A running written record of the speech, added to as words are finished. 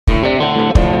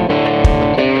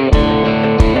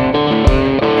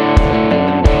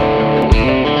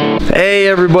Hey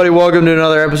everybody, welcome to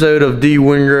another episode of D.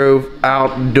 Wingrove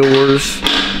Outdoors.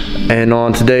 And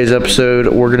on today's episode,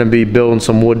 we're going to be building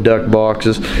some wood duck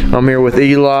boxes. I'm here with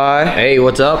Eli. Hey,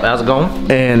 what's up? How's it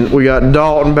going? And we got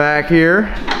Dalton back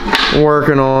here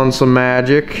working on some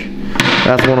magic.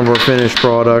 That's one of our finished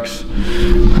products.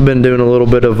 Been doing a little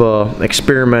bit of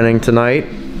experimenting tonight.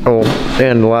 Oh,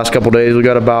 and the last couple days we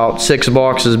got about 6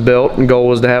 boxes built, and goal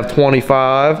was to have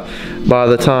 25 by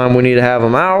the time we need to have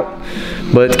them out.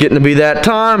 But it's getting to be that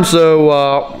time, so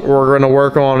we're going to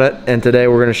work on it. And today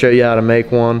we're going to show you how to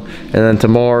make one, and then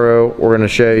tomorrow we're going to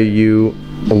show you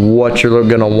what you're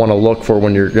going to want to look for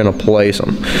when you're going to place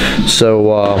them.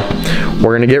 So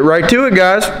we're going to get right to it,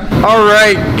 guys. All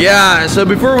right, guys. So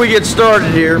before we get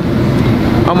started here,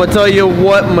 I'm going to tell you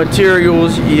what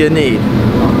materials you need.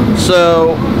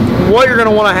 So what you're going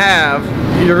to want to have,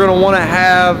 you're going to want to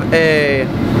have a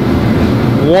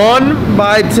 1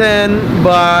 by 10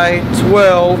 by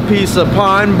 12 piece of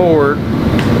pine board,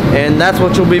 and that's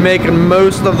what you'll be making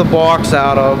most of the box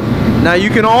out of. Now you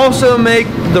can also make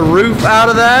the roof out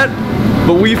of that,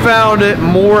 but we found it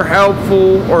more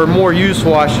helpful, or more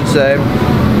useful I should say,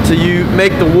 to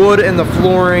make the wood and the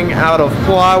flooring out of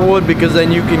plywood, because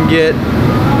then you can get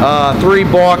 3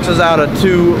 boxes out of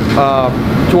 2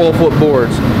 12-foot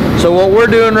boards. So what we're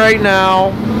doing right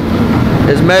now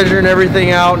is measuring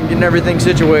everything out and getting everything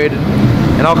situated.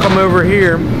 And I'll come over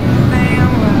here.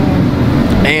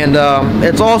 And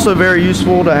it's also very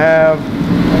useful to have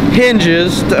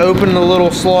hinges to open the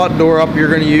little slot door up you're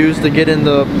going to use to get in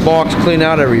the box clean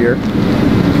out every year.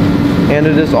 And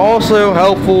it is also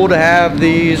helpful to have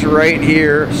these right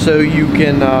here so you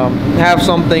can have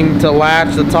something to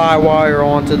latch the tie wire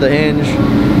onto the hinge,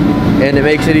 and it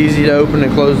makes it easy to open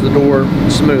and close the door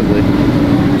smoothly.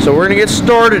 So we're going to get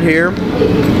started here,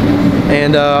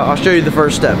 and I'll show you the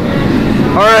first step.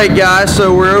 Alright guys,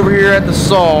 so we're over here at the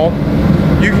saw.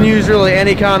 You can use really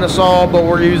any kind of saw, but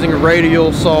we're using a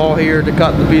radial saw here to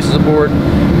cut the pieces of board.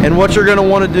 And what you're going to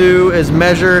want to do is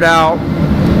measure it out.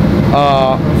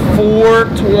 4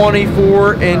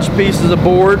 24-inch pieces of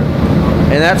board,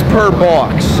 and that's per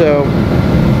box. So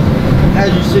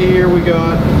as you see here, we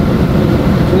got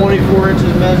 24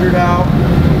 inches measured out.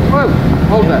 Whoa,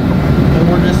 hold that. And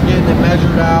we're just getting it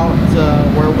measured out to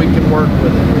where we can work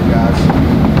with it here, guys.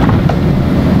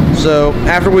 So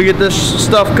after we get this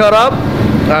stuff cut up,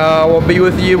 we'll be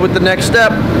with you with the next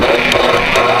step.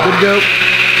 Good to go.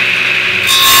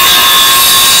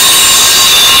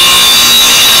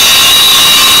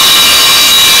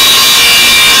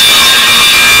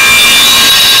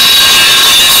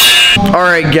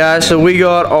 Alright guys, so we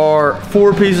got our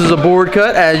 4 pieces of board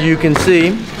cut, as you can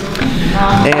see.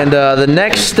 And the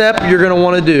next step you're going to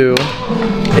want to do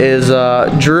is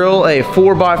drill a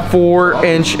 4 by 4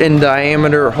 inch in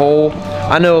diameter hole.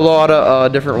 I know a lot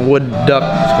of different wood duck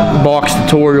box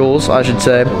tutorials, I should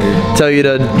say, tell you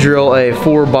to drill a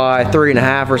 4 by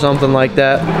 3.5 or something like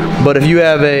that. But if you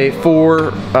have a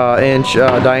 4 inch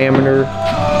diameter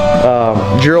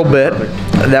drill bit,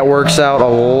 that works out a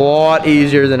lot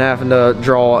easier than having to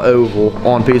draw an oval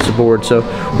on a piece of board. So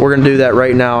we're going to do that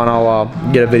right now, and I'll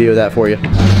get a video of that for you.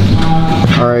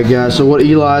 Alright guys, so what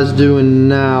Eli's doing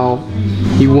now,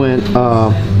 he went,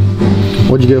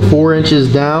 what'd you go, 4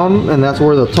 inches down, and that's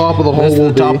where the top of the hole will be. This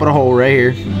is the top of the hole right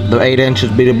here. The 8 inches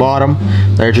be the bottom.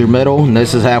 There's your middle, and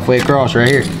this is halfway across right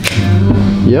here.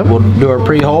 Yep. We'll do our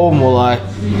pre-hole, and we'll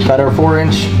cut our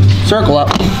 4-inch circle up.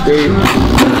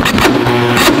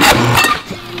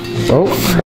 Oh,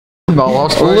 a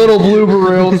little blooper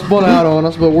reel spun out on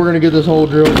us, but we're going to get this hole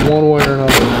drilled one way or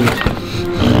another.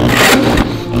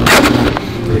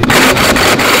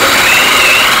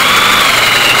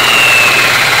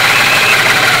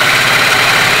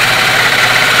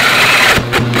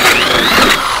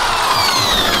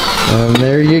 And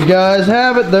there you guys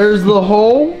have it. There's the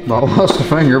hole. I lost a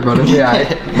finger, but yeah.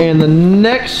 And the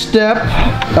next step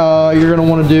you're going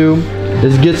to want to do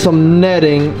is get some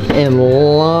netting and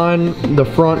line the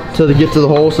front to get to the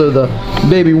hole so the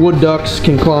baby wood ducks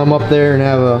can climb up there and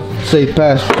have a safe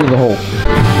passage through the hole.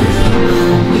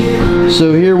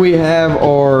 So here we have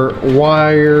our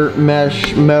wire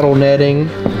mesh metal netting,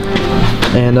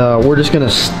 and we're just going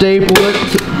to staple it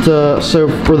so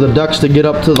for the ducks to get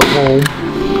up to the hole,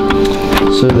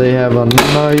 so they have a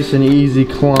nice and easy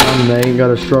climb. They ain't got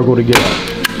to struggle to get up.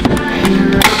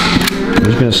 I'm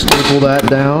just going to staple that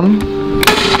down.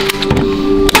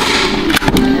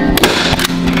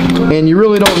 And you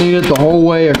really don't need it the whole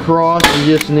way across,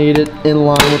 you just need it in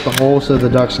line with the hole so the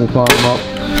ducks can climb up.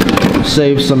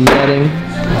 Save some netting.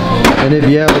 And if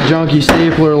you have a junky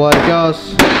stapler like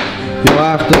us, you'll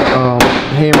have to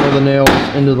hammer the nails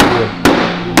into the wood.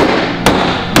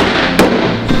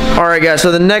 Alright guys,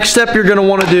 so the next step you're going to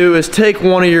want to do is take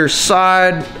one of your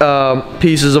side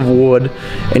pieces of wood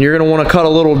and you're going to want to cut a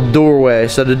little doorway.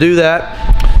 So to do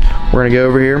that, we're going to go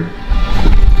over here,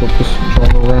 flip this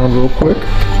around real quick.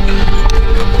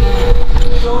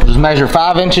 Just measure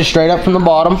 5 inches straight up from the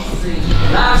bottom.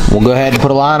 We'll go ahead and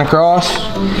put a line across,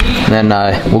 and then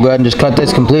we'll go ahead and just cut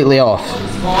this completely off.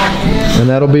 And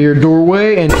that'll be your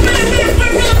doorway. And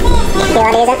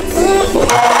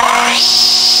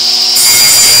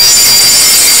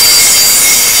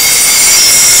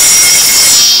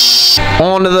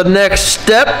on to the next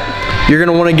step, you're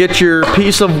going to want to get your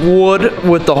piece of wood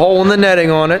with the hole in the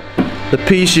netting on it, the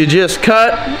piece you just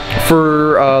cut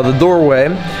for the doorway,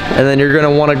 and then you're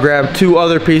going to want to grab 2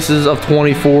 other pieces of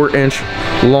 24-inch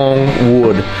long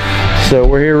wood. So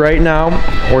we're here right now,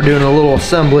 we're doing a little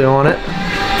assembly on it,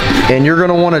 and you're going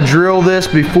to want to drill this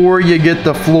before you get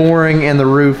the flooring and the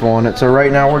roof on it. So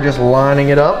right now we're just lining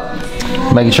it up,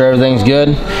 making sure everything's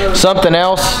good. Something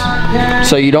else,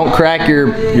 so you don't crack your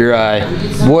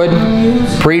wood,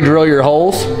 pre-drill your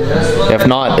holes. If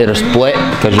not, it'll split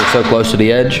because you're so close to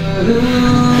the edge.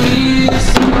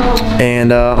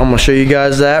 And I'm going to show you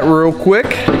guys that real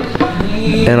quick.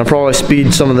 And I'll probably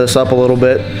speed some of this up a little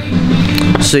bit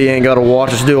so you ain't got to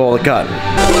watch us do all the cutting.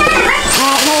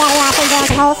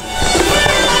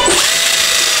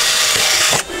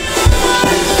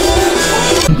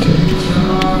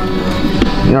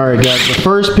 Alright guys, the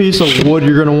first piece of wood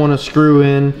you're going to want to screw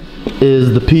in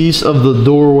is the piece of the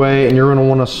doorway, and you're going to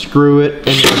want to screw it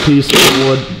into the piece of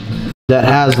wood that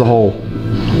has the hole.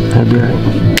 That'd be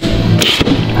right.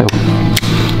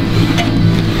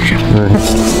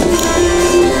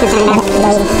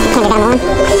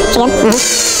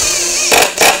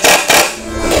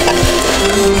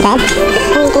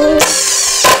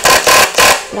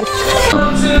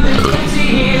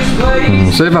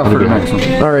 Save up for the next one.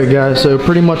 Alright guys, so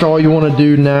pretty much all you want to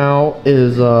do now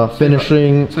is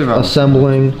finishing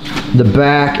assembling the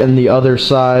back and the other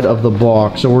side of the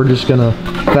block. So we're just going to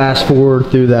fast forward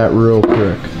through that real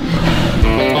quick.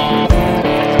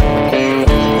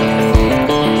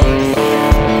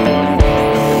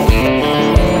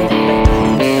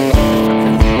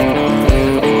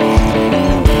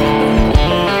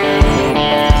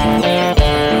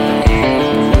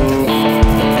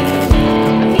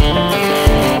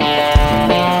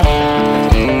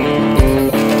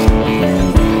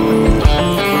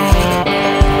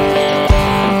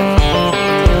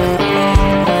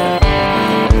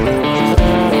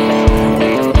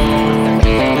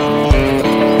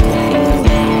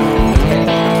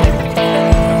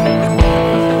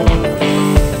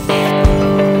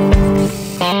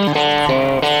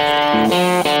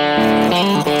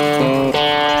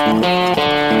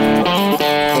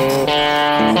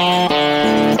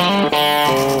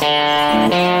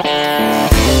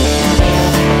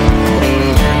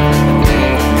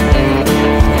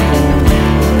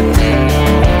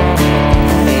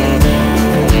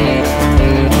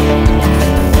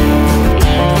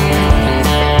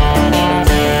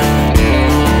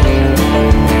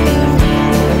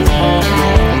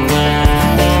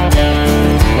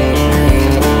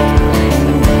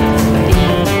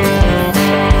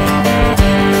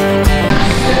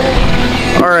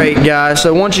 Alright guys,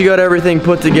 so once you got everything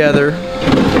put together,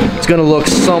 it's going to look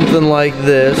something like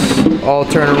this. All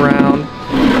turn around,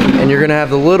 and you're going to have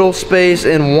the little space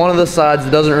in one of the sides. It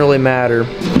doesn't really matter,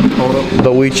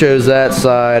 but we chose that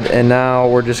side, and now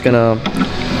we're just going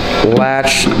to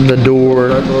latch the door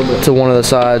to one of the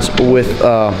sides with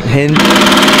hinge,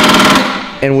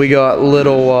 and we got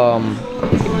little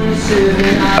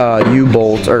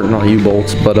U-bolts, or not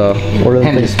U-bolts, but what are the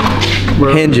things?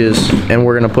 Hinges, and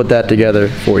we're gonna put that together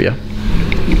for you.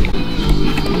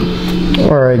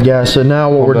 Alright guys, so now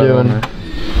what we're doing,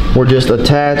 we're just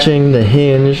attaching the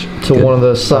hinge to one of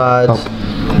the sides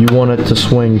you want it to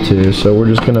swing to. So we're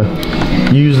just gonna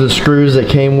use the screws that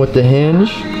came with the hinge,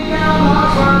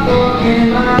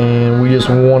 and we just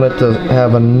want it to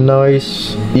have a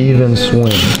nice even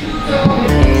swing.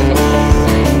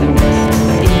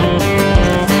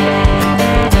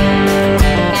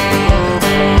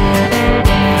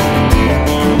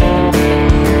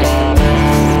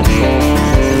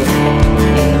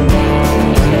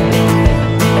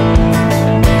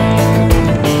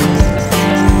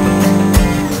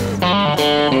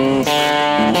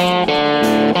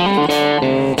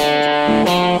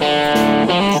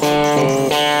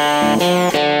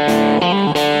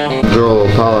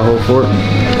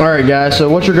 Alright guys, so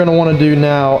what you're going to want to do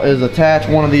now is attach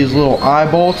one of these little eye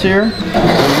bolts here.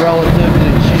 They're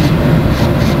relatively cheap.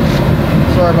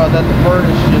 Sorry about that, the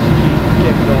furnace just keeps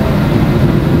kicked on.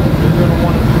 You're going to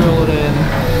want to drill it in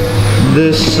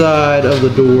this side of the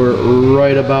door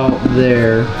right about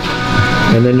there.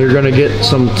 And then you're gonna get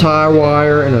some tie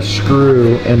wire and a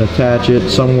screw and attach it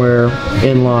somewhere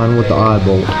in line with the eye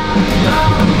bolt.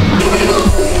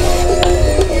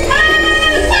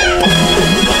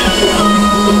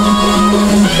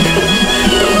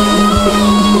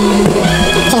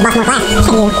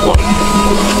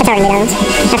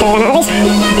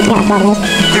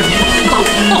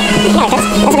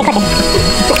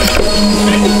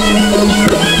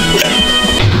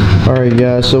 Alright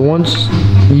guys, so once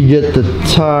you get the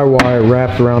tie wire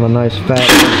wrapped around a nice fat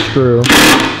screw,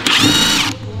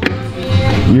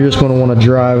 you're just going to want to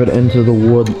drive it into the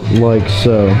wood like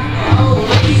so.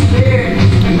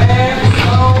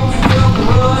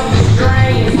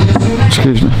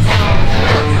 Excuse me.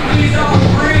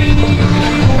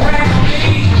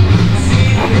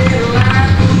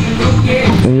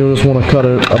 And you'll just want to cut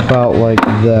it about like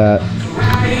that.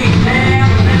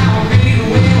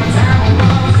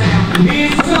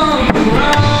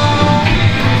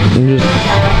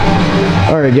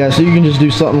 Alright guys, so you can just do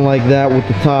something like that with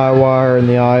the tie wire and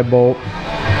the eye bolt,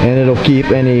 and it'll keep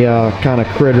any kind of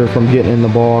critter from getting in the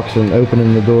box and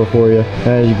opening the door for you.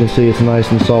 As you can see, it's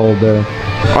nice and solid there.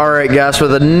 Alright guys, for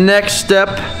the next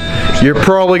step, you're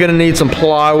probably going to need some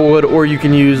plywood, or you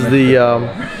can use the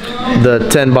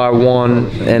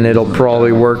 10x1, and it'll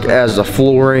probably work as the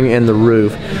flooring in the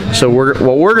roof. So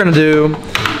what we're going to do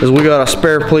is we got a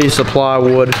spare piece of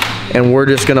plywood, and we're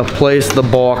just going to place the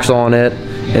box on it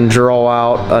and draw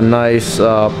out a nice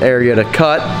area to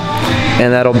cut,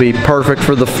 and that'll be perfect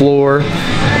for the floor,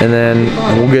 and then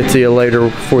we'll get to you later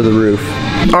for the roof.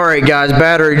 Alright guys,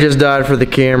 battery just died for the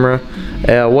camera.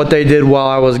 What they did while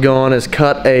I was gone is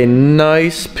cut a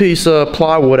nice piece of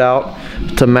plywood out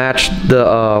to match the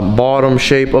bottom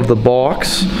shape of the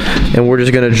box, and we're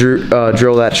just going to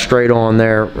drill that straight on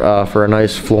there for a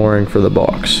nice flooring for the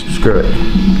box. Screw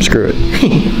it. Screw it.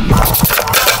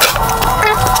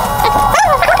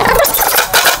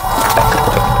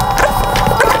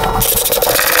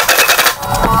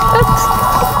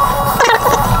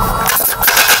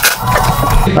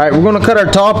 Alright, we're going to cut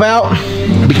our top out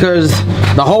because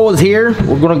the hole is here.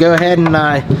 We're going to go ahead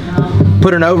and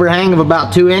put an overhang of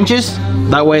about 2 inches.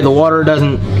 That way the water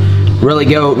doesn't really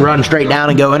run straight down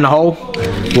and go in the hole.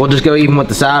 We'll just go even with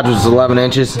the sides, which is 11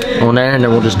 inches on there, and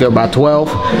then we'll just go by 12,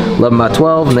 11 by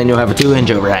 12, and then you'll have a 2-inch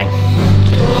overhang.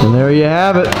 And there you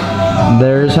have it.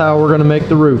 There's how we're going to make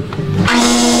the roof.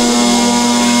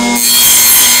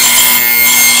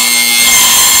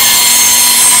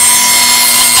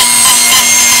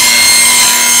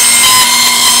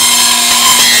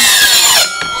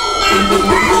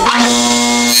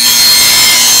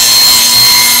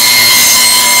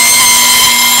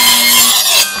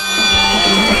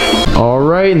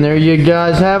 Alright, and there you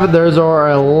guys have it. There's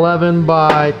our 11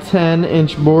 by 10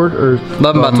 inch board, or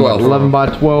 11 by 12. 11 by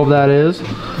 12 that is.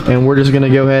 And we're just going to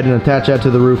go ahead and attach that to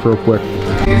the roof real quick.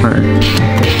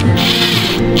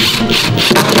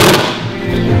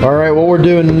 Alright, what we're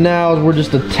doing now is we're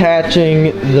just attaching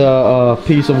the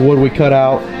piece of wood we cut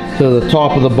out to the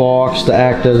top of the box to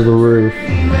act as the roof.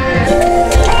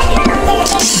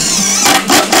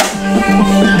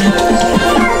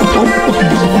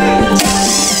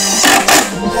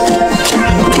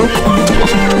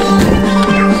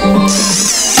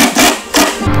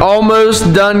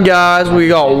 Almost done guys, we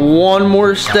got one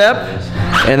more step,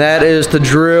 and that is to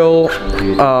drill.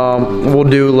 We'll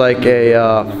do like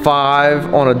a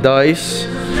 5 on a dice,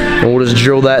 and we'll just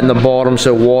drill that in the bottom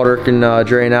so water can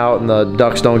drain out and the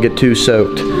ducks don't get too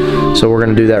soaked. So we're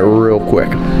going to do that real quick.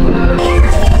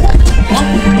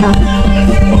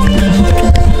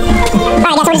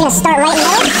 Alright guys, we're just going to start right in the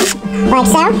middle, like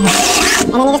so,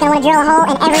 and then you're just going to want to drill a hole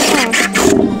in every corner.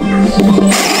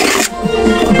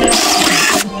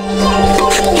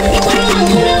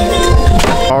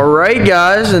 Alright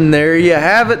guys, and there you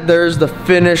have it. There's the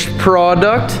finished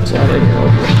product.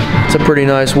 It's a pretty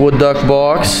nice wood duck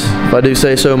box, if I do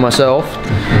say so myself.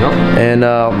 Yep. And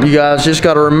you guys just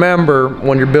got to remember,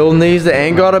 when you're building these, they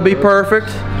ain't got to be perfect.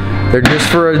 They're just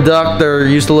for a duck. They're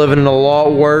used to living in a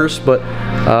lot worse, but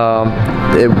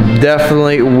it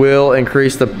definitely will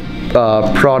increase the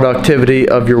productivity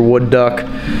of your wood duck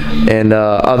and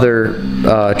other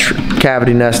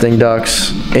cavity nesting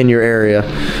ducks in your area.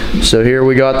 So here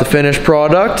we got the finished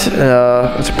product.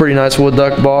 It's a pretty nice wood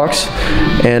duck box,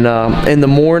 and in the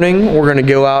morning we're going to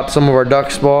go out some of our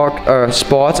duck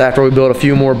spots after we build a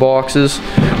few more boxes.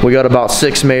 We got about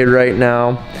 6 made right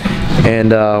now,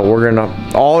 and we're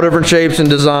gonna all different shapes and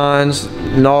designs.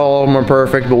 Not all of them are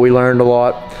perfect, but we learned a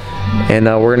lot, and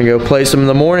we're gonna go place them in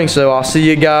the morning. So I'll see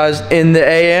you guys in the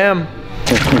AM.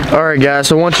 Alright guys,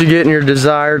 so once you get in your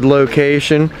desired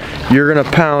location, you're gonna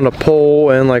pound a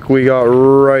pole in like we got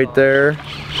right there.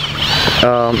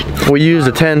 We used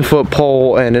a 10-foot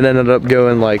pole and it ended up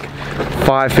going like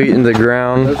 5 feet into the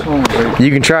ground.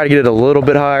 You can try to get it a little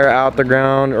bit higher out the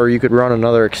ground, or you could run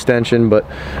another extension, but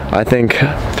I think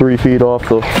 3 feet off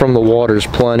from the water is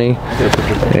plenty.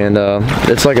 And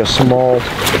it's like a small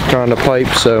kind of pipe,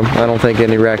 so I don't think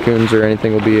any raccoons or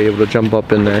anything will be able to jump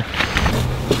up in there.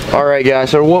 Alright guys,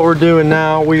 so what we're doing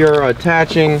now, we are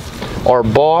attaching our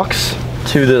box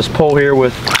to this pole here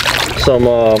with some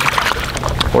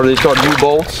what are these called,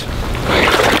 U-bolts,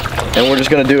 and we're just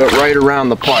going to do it right around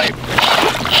the pipe.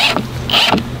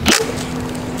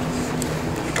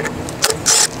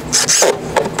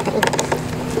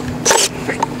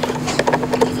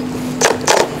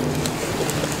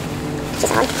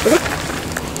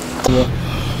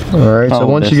 Alright, so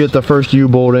once you get the first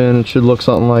U-bolt in, it should look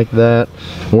something like that.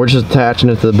 We're just attaching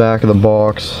it to the back of the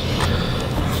box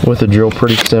with a drill,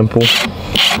 pretty simple.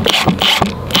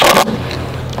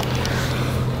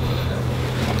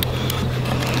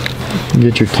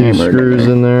 Get your two screws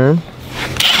in there.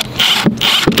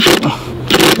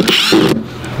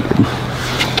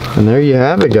 And there you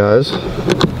have it, guys.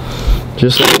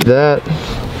 Just like that,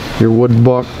 your wood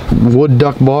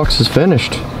duck box is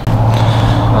finished.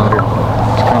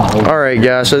 Alright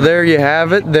guys, so there you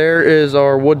have it. There is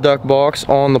our wood duck box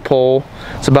on the pole.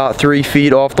 It's about 3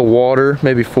 feet off the water,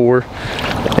 maybe 4.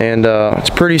 And it's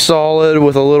pretty solid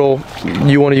with a little,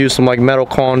 you want to use some like metal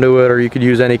conduit, or you could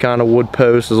use any kind of wood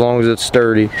post as long as it's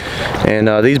sturdy. And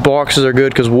these boxes are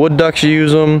good because wood ducks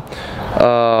use them,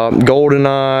 golden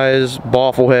eyes,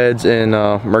 boffleheads, and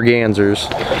mergansers.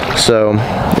 So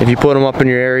if you put them up in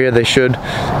your area, they should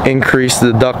increase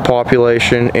the duck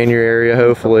population in your area,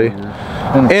 hopefully.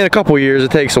 In a couple years,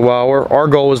 it takes a while. Our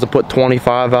goal is to put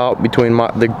 25 out between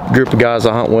the group of guys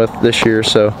I hunt with this year.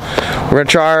 So we're gonna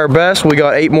try our best. We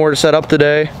got 8 more to set up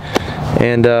today,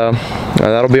 and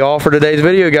that'll be all for today's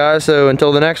video, guys. So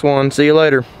until the next one, see you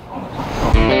later.